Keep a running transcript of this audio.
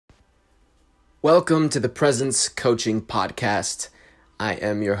Welcome to the Presence Coaching Podcast. I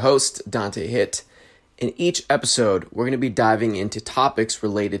am your host, Dante Hitt. In each episode, we're going to be diving into topics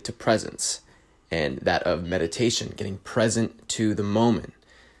related to presence and that of meditation, getting present to the moment,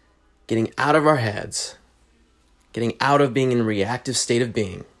 getting out of our heads, getting out of being in a reactive state of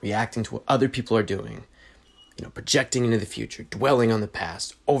being, reacting to what other people are doing, projecting into the future, dwelling on the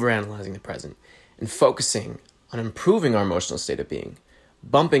past, overanalyzing the present, and focusing on improving our emotional state of being,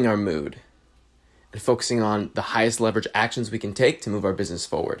 bumping our mood, and focusing on the highest leverage actions we can take to move our business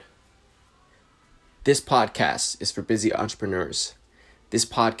forward. This podcast is for busy entrepreneurs. This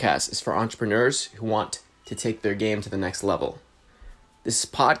podcast is for entrepreneurs who want to take their game to the next level. This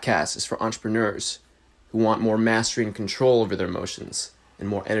podcast is for entrepreneurs who want more mastery and control over their emotions and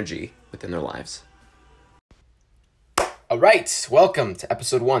more energy within their lives. All right, welcome to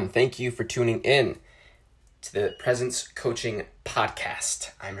episode 1. Thank you for tuning in to the Presence Coaching Podcast.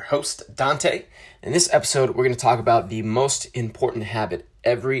 I'm your host, Dante. In this episode, we're going to talk about the most important habit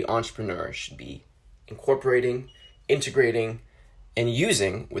every entrepreneur should be incorporating, integrating, and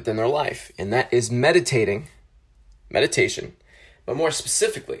using within their life. And that is meditation, but more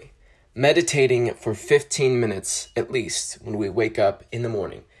specifically, meditating for 15 minutes at least when we wake up in the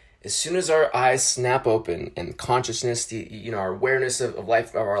morning. As soon as our eyes snap open and consciousness, our awareness of life,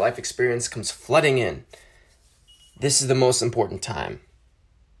 of our life experience comes flooding in, this is the most important time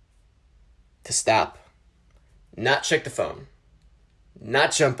to stop, not check the phone,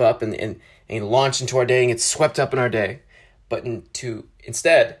 not jump up and launch into our day and get swept up in our day, but to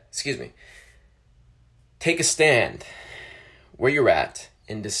instead, take a stand where you're at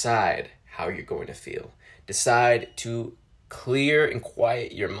and decide how you're going to feel. Decide to clear and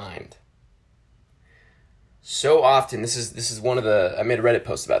quiet your mind. So often, this is one of the, I made a Reddit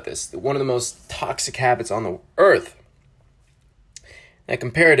post about this, one of the most toxic habits on the earth. And I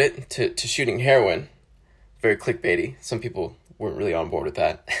compared it to shooting heroin. Very clickbaity. Some people weren't really on board with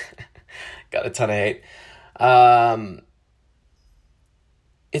that. Got a ton of hate.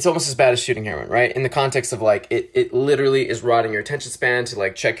 It's almost as bad as shooting heroin, right? In the context of it literally is rotting your attention span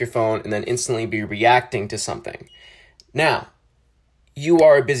to check your phone and then instantly be reacting to something. Now, you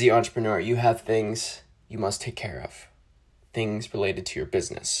are a busy entrepreneur. You have things you must take care of, things related to your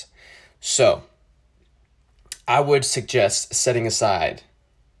business. So, I would suggest setting aside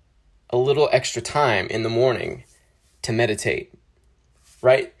a little extra time in the morning to meditate,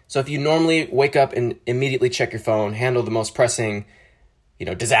 right? So if you normally wake up and immediately check your phone, handle the most pressing,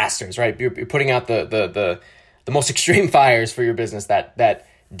 disasters, right? You're putting out the most extreme fires for your business that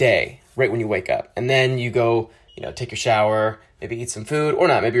day, right when you wake up. And then you go, take your shower, maybe eat some food or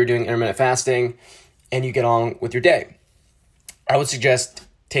not. Maybe you're doing intermittent fasting and you get on with your day. I would suggest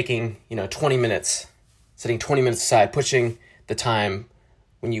taking, 20 minutes, setting 20 minutes aside, pushing the time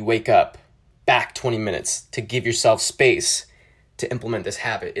when you wake up back 20 minutes to give yourself space to implement this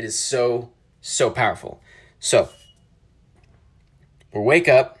habit. It is so, so powerful. So we wake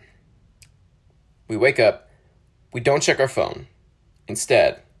up, we don't check our phone.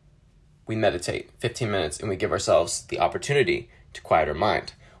 Instead, we meditate 15 minutes and we give ourselves the opportunity to quiet our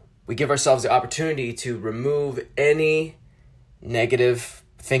mind. We give ourselves the opportunity to remove any negative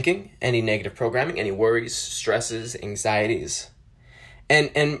thinking, any negative programming, any worries, stresses, anxieties.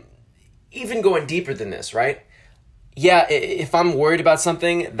 And even going deeper than this, right? Yeah, if I'm worried about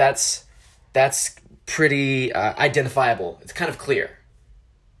something, that's pretty identifiable. It's kind of clear.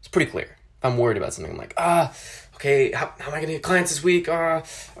 It's pretty clear. If I'm worried about something, I'm like, okay, how am I going to get clients this week? Or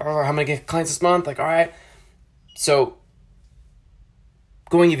how am I going to get clients this month? All right. So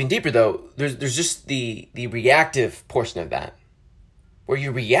going even deeper though, there's just the reactive portion of that, where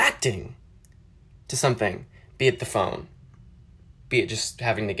you're reacting to something, be it the phone, be it just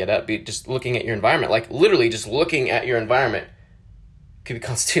having to get up, be it just looking at your environment. Literally just looking at your environment could be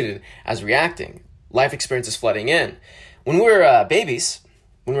constituted as reacting. Life experience is flooding in. When we were babies,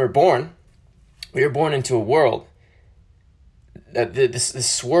 when we were born into a world, this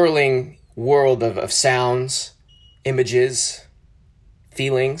swirling world of sounds, images,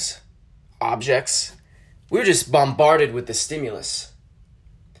 feelings, objects. We were just bombarded with the stimulus.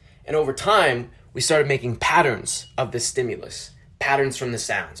 And over time, we started making patterns of this stimulus. Patterns from the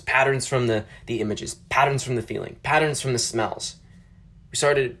sounds, patterns from the images, patterns from the feeling, patterns from the smells. We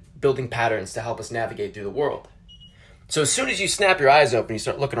started building patterns to help us navigate through the world. So as soon as you snap your eyes open, you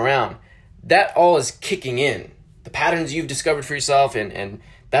start looking around, that all is kicking in. The patterns you've discovered for yourself and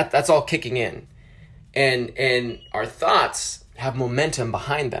that's all kicking in. And our thoughts have momentum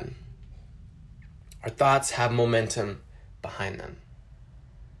behind them. Our thoughts have momentum behind them.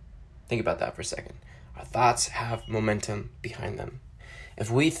 Think about that for a second. Our thoughts have momentum behind them. If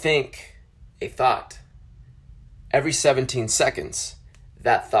we think a thought, every 17 seconds,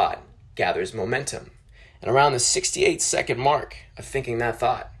 that thought gathers momentum. And around the 68-second mark of thinking that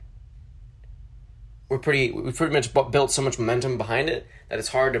thought, we pretty much built so much momentum behind it that it's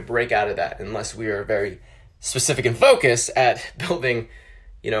hard to break out of that unless we are very specific and focused at building,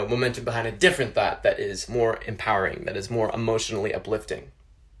 momentum behind a different thought that is more empowering, that is more emotionally uplifting.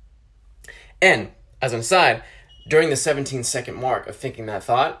 And as an aside, during the 17-second mark of thinking that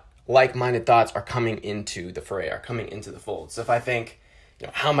thought, like-minded thoughts are coming into the fray, are coming into the fold. So if I think,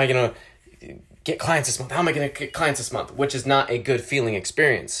 how am I going to get clients this month? How am I going to get clients this month? Which is not a good feeling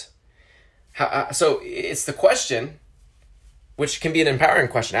experience. So it's the question, which can be an empowering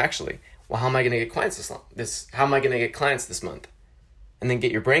question actually. Well, how am I going to get clients how am I going to get clients this month? And then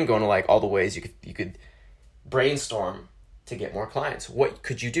get your brain going to like all the ways you could brainstorm to get more clients. What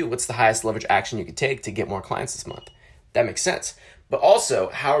could you do? What's the highest leverage action you could take to get more clients this month? That makes sense. But also,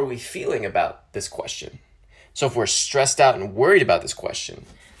 how are we feeling about this question? So if we're stressed out and worried about this question,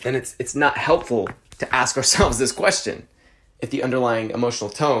 then it's not helpful to ask ourselves this question if the underlying emotional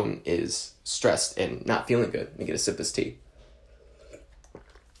tone is stressed and not feeling good. Let me get a sip of this tea.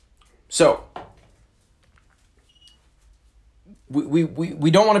 So we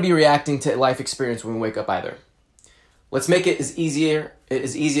don't want to be reacting to life experience when we wake up either. Let's make it as easy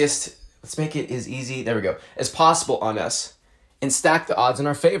as possible on us and stack the odds in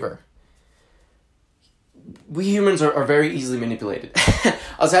our favor. We humans are very easily manipulated. I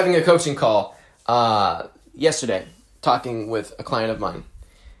was having a coaching call yesterday, talking with a client of mine,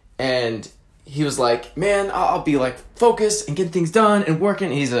 and he was like, man, I'll be like focused and getting things done and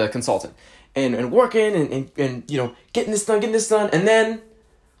working. He's a consultant and working and getting this done. And then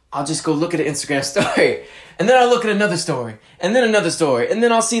I'll just go look at an Instagram story. And then I'll look at another story and then another story. And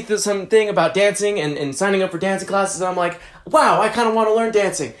then I'll see something about dancing and signing up for dancing classes. And I'm like, wow, I kind of want to learn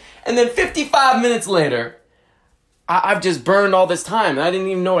dancing. And then 55 minutes later, I've just burned all this time. And I didn't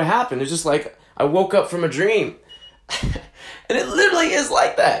even know what happened. It's just like I woke up from a dream. And it literally is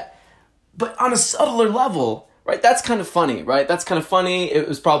like that. But on a subtler level, right? That's kind of funny, right? That's kind of funny. It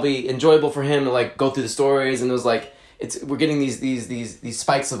was probably enjoyable for him to like go through the stories, and it was like we're getting these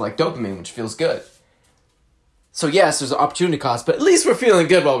spikes of like dopamine, which feels good. So yes, there's an opportunity cost, but at least we're feeling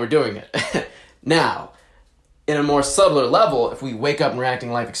good while we're doing it. Now, in a more subtler level, if we wake up and reacting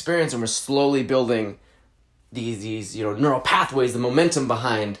to life experience and we're slowly building these neural pathways, the momentum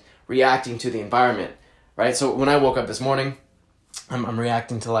behind reacting to the environment, right? So when I woke up this morning, I'm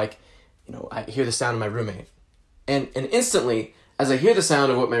reacting to I hear the sound of my roommate. And instantly, as I hear the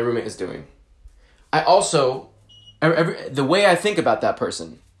sound of what my roommate is doing, I also, the way I think about that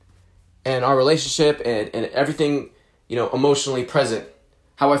person and our relationship and everything, emotionally present,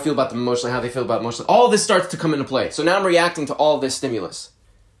 how I feel about them emotionally, how they feel about emotionally, all of this starts to come into play. So now I'm reacting to all of this stimulus.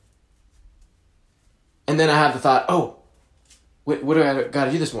 And then I have the thought, oh, what do I got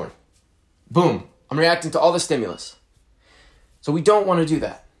to do this morning? Boom, I'm reacting to all the stimulus. So we don't want to do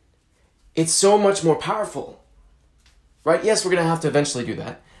that. It's so much more powerful, right? Yes, we're going to have to eventually do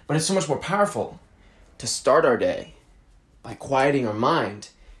that, but it's so much more powerful to start our day by quieting our mind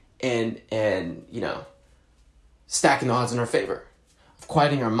and stacking the odds in our favor. Of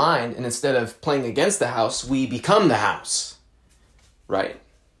quieting our mind, and instead of playing against the house, we become the house, right?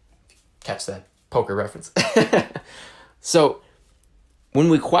 Catch that poker reference. So when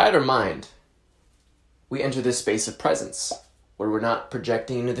we quiet our mind, we enter this space of presence where we're not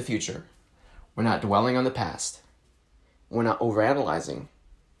projecting into the future. We're not dwelling on the past. We're not overanalyzing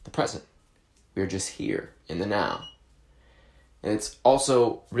the present. We're just here in the now. And it's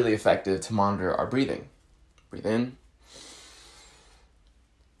also really effective to monitor our breathing. Breathe in.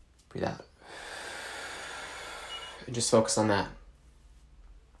 Breathe out. And just focus on that.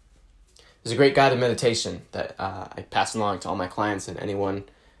 There's a great guided meditation that I pass along to all my clients and anyone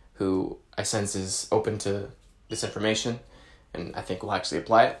who I sense is open to this information and I think will actually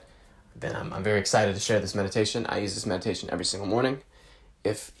apply it. Then I'm very excited to share this meditation. I use this meditation every single morning.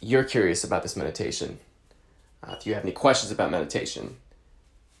 If you're curious about this meditation, if you have any questions about meditation,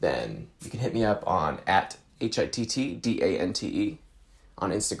 then you can hit me up on @HITTDANTE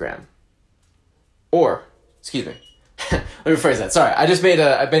on Instagram. Or, excuse me, let me rephrase that. Sorry, I made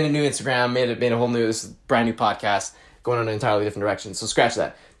a new Instagram, made a whole new, this is a brand new podcast going in an entirely different direction. So scratch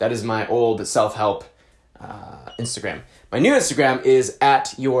that. That is my old self-help Instagram. My new Instagram is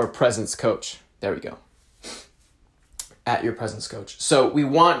 @YourPresenceCoach. There we go. @YourPresenceCoach. So we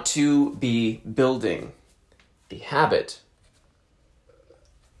want to be building the habit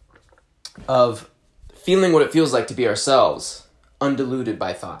of feeling what it feels like to be ourselves, undiluted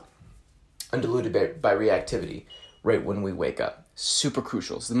by thought, undiluted by reactivity, right when we wake up. Super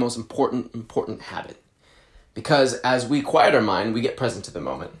crucial. It's the most important habit. Because as we quiet our mind, we get present to the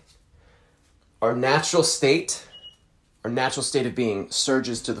moment. Our natural state of being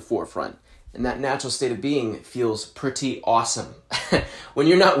surges to the forefront. And that natural state of being feels pretty awesome. When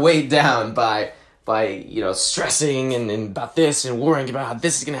you're not weighed down by stressing and about this and worrying about how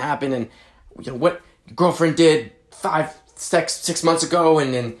this is going to happen and what your girlfriend did 6 months ago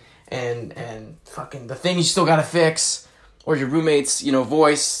and fucking the thing you still got to fix, or your roommate's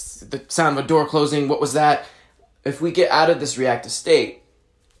voice, the sound of a door closing, what was that? If we get out of this reactive state,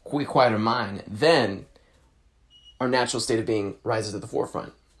 we quiet our mind, then our natural state of being rises to the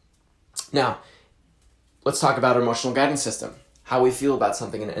forefront. Now, let's talk about our emotional guidance system, how we feel about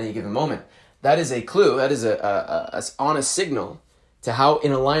something in any given moment. That is a clue, that is a honest signal to how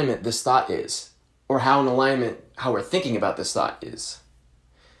in alignment this thought is, or how in alignment how we're thinking about this thought is.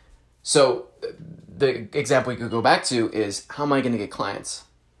 So the example we could go back to is, how am I going to get clients?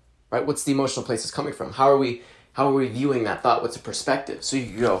 Right? What's the emotional place it's coming from? How are we viewing that thought? What's the perspective? So you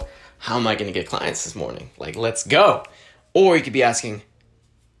could go, how am I going to get clients this morning? Like, let's go. Or you could be asking,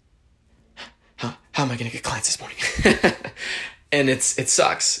 how am I going to get clients this morning? And it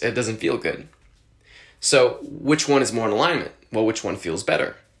sucks. It doesn't feel good. So which one is more in alignment? Well, which one feels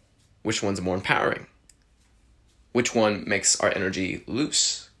better? Which one's more empowering? Which one makes our energy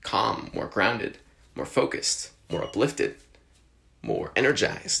loose, calm, more grounded, more focused, more uplifted, more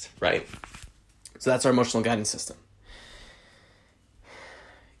energized, right? So that's our emotional guidance system.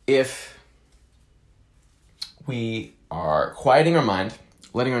 If we are quieting our mind,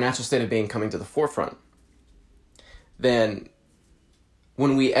 letting our natural state of being coming to the forefront, then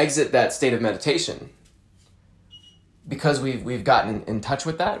when we exit that state of meditation, because we've gotten in touch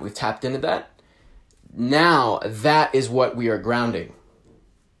with that, we've tapped into that, now that is what we are grounding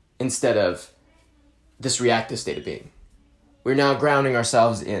instead of this reactive state of being. We're now grounding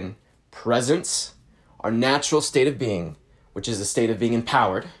ourselves in presence, our natural state of being, which is a state of being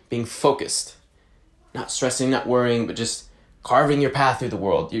empowered, being focused, not stressing, not worrying, but just carving your path through the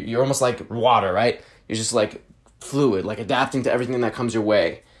world. You're almost like water, right? You're just like fluid, like adapting to everything that comes your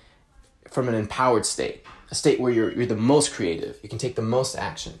way from an empowered state, a state where you're the most creative. You can take the most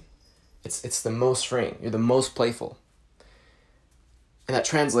action. It's the most freeing. You're the most playful. And that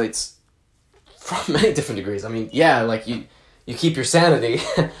translates from many different degrees. I mean, yeah, like you keep your sanity,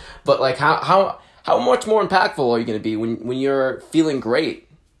 but like how much more impactful are you going to be when you're feeling great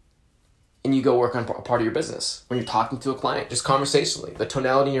and you go work on a part of your business, when you're talking to a client, just conversationally, the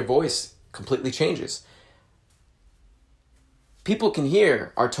tonality in your voice completely changes. People can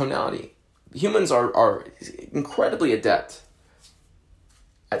hear our tonality. Humans are incredibly adept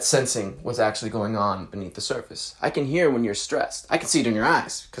at sensing what's actually going on beneath the surface. I can hear when you're stressed. I can see it in your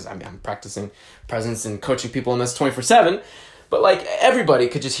eyes because I'm practicing presence and coaching people on this 24/7. But like everybody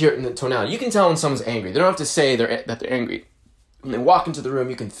could just hear it in the tonality. You can tell when someone's angry. They don't have to say that they're angry. When they walk into the room,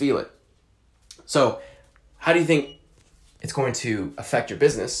 you can feel it. So how do you think it's going to affect your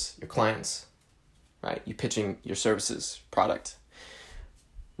business, your clients, right? You pitching your services, product.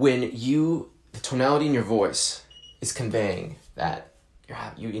 When the tonality in your voice is conveying that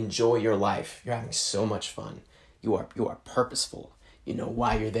you enjoy your life, you're having so much fun, you are purposeful, you know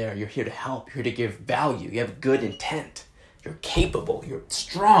why you're there, you're here to help, you're here to give value, you have good intent, you're capable, you're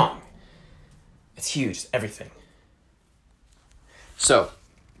strong. It's huge, it's everything. So,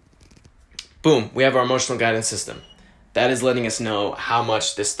 boom, we have our emotional guidance system. That is letting us know how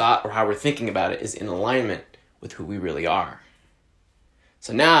much this thought or how we're thinking about it is in alignment with who we really are.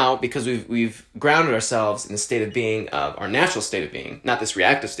 So now, because we've grounded ourselves in the state of being of our natural state of being, not this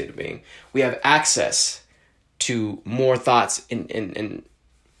reactive state of being, we have access to more thoughts and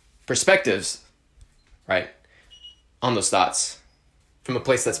perspectives, right, on those thoughts from a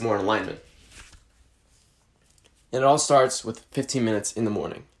place that's more in alignment. And it all starts with 15 minutes in the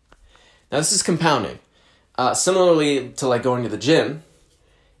morning. Now, this is compounding. Similarly to like going to the gym,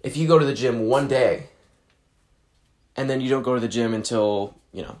 if you go to the gym one day and then you don't go to the gym until,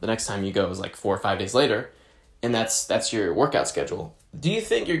 the next time you go is like 4 or 5 days later, and that's your workout schedule, do you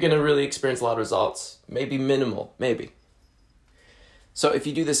think you're going to really experience a lot of results? Maybe minimal, maybe. So if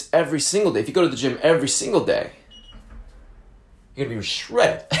you do this every single day, if you go to the gym every single day, you're going to be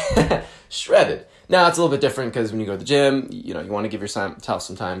shredded. Shredded. Now, it's a little bit different because when you go to the gym, you want to give yourself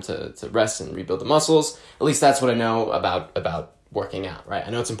some time to rest and rebuild the muscles. At least that's what I know about working out, right? I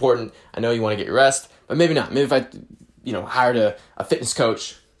know it's important. I know you want to get your rest, but maybe not. Maybe if I, hired a fitness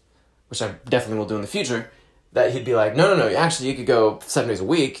coach, which I definitely will do in the future, that he'd be like, no, actually you could go 7 days a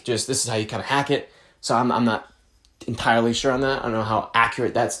week. Just this is how you kind of hack it. So I'm not entirely sure on that. I don't know how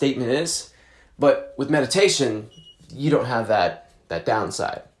accurate that statement is, but with meditation, you don't have that that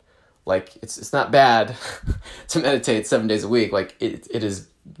downside. Like, it's not bad to meditate 7 days a week. Like, it is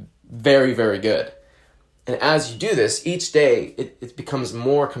very, very good. And as you do this, each day, it becomes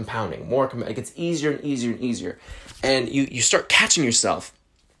more compounding, it gets easier and easier and easier. And you start catching yourself.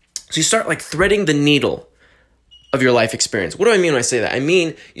 So you start like threading the needle of your life experience. What do I mean when I say that? I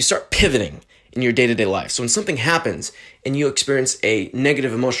mean, you start pivoting in your day-to-day life. So when something happens and you experience a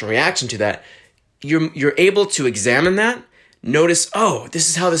negative emotional reaction to that, you're able to examine that, notice, oh, this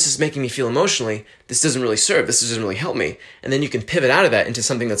is how this is making me feel emotionally. This doesn't really serve. This doesn't really help me. And then you can pivot out of that into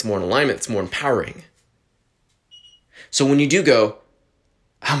something that's more in alignment, that's more empowering. So when you do go,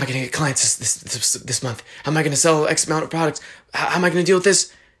 how am I going to get clients this month? How am I going to sell X amount of products? How am I going to deal with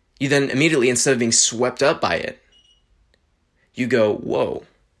this? You then immediately, instead of being swept up by it, you go, whoa,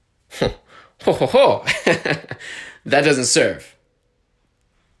 ho, ho, ho. That doesn't serve.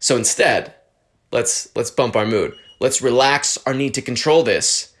 So instead, let's bump our mood. Let's relax our need to control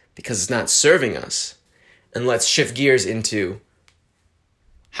this because it's not serving us. And let's shift gears into,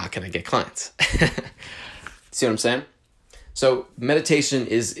 how can I get clients? See what I'm saying? So meditation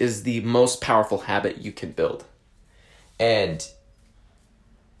is the most powerful habit you can build. And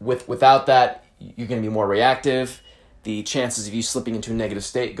without that, you're going to be more reactive. The chances of you slipping into a negative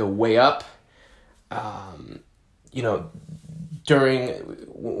state go way up. When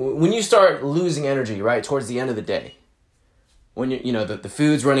you start losing energy, right, towards the end of the day, when the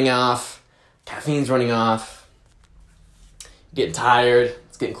food's running off, caffeine's running off, you're getting tired,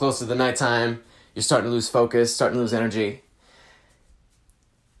 it's getting close to the nighttime, you're starting to lose focus, starting to lose energy.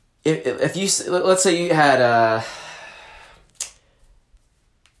 If you, let's say you had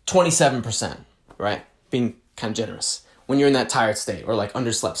 27%, right, being kind of generous, when you're in that tired state or like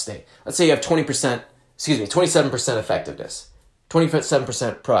underslept state. Let's say you have 27% effectiveness,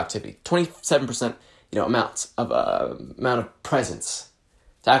 27% proactivity, 27%, amount of presence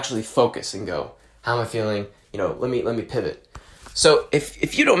to actually focus and go, how am I feeling? Let me pivot. So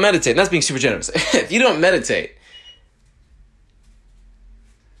if you don't meditate, and that's being super generous, if you don't meditate,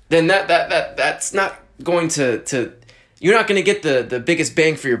 then that's not going to you're not going to get the biggest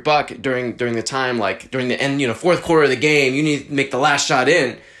bang for your buck during the time, like during the end, fourth quarter of the game, you need to make the last shot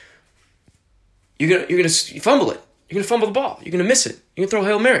in. You're gonna fumble it. You're gonna fumble the ball. You're gonna miss it. You're gonna throw a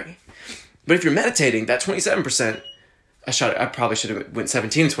Hail Mary. But if you're meditating, that 27%, I probably should have went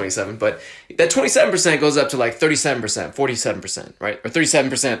 17 to 27, but that 27% goes up to like 37%, 47%, right? Or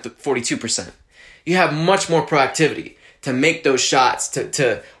 37%, 42%. You have much more proactivity to make those shots,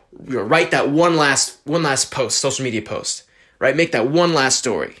 to write that one last post, social media post, right? Make that one last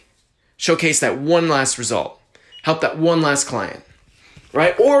story. Showcase that one last result. Help that one last client,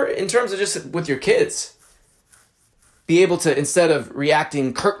 right? Or in terms of just with your kids, be able to, instead of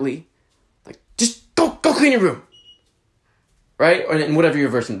reacting curtly, like, just go clean your room, right? Or in whatever your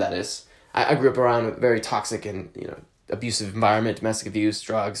version of that is. I grew up around a very toxic and, abusive environment, domestic abuse,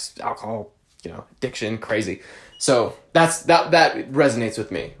 drugs, alcohol, addiction, crazy. So that resonates with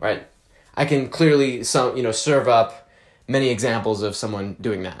me, right? I can clearly serve up many examples of someone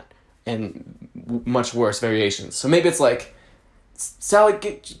doing that and much worse variations. So maybe it's like, Sally,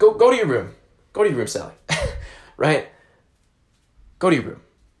 go to your room. Go to your room, Sally. Right? Go to your room.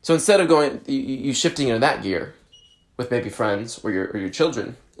 So instead of going, you shifting into that gear with maybe friends or your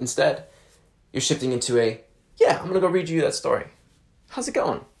children, instead, you're shifting into I'm going to go read you that story. How's it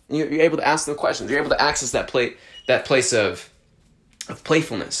going? And you're able to ask them questions. You're able to access that place of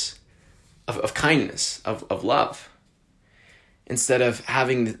playfulness, of kindness, of love, instead of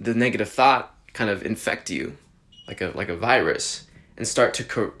having the negative thought kind of infect you like a virus and start to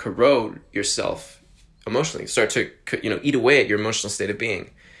corrode yourself emotionally, start to eat away at your emotional state of being.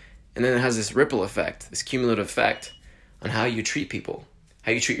 And then it has this ripple effect, this cumulative effect on how you treat people,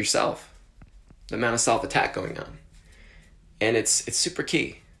 how you treat yourself, the amount of self-attack going on. And it's super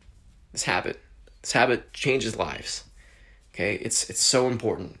key. This habit changes lives. Okay, it's so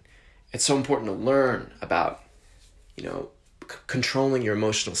important. It's so important to learn about, controlling your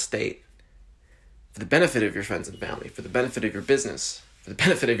emotional state for the benefit of your friends and family, for the benefit of your business, for the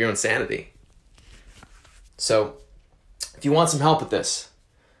benefit of your own sanity. So, if you want some help with this,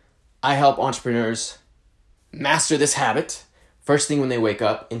 I help entrepreneurs master this habit first thing when they wake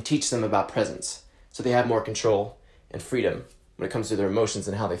up and teach them about presence so they have more control and freedom when it comes to their emotions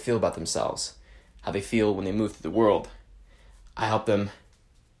and how they feel about themselves, how they feel when they move through the world. I help them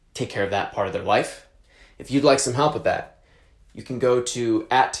take care of that part of their life. If you'd like some help with that, you can go to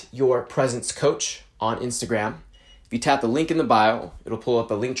 @yourpresencecoach on Instagram. If you tap the link in the bio, it'll pull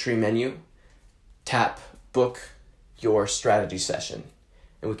up a Linktree menu. Tap book your strategy session.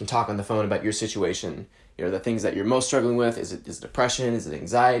 And we can talk on the phone about your situation, the things that you're most struggling with. Is it depression? Is it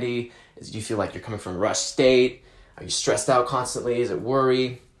anxiety? Do you feel like you're coming from a rush state? Are you stressed out constantly? Is it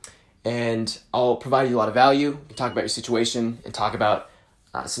worry? And I'll provide you a lot of value. We can talk about your situation and talk about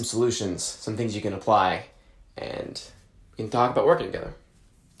some solutions, some things you can apply, and we can talk about working together.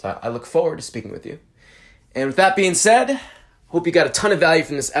 So I look forward to speaking with you. And with that being said, hope you got a ton of value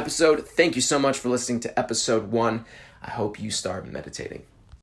from this episode. Thank you so much for listening to episode 1. I hope you start meditating.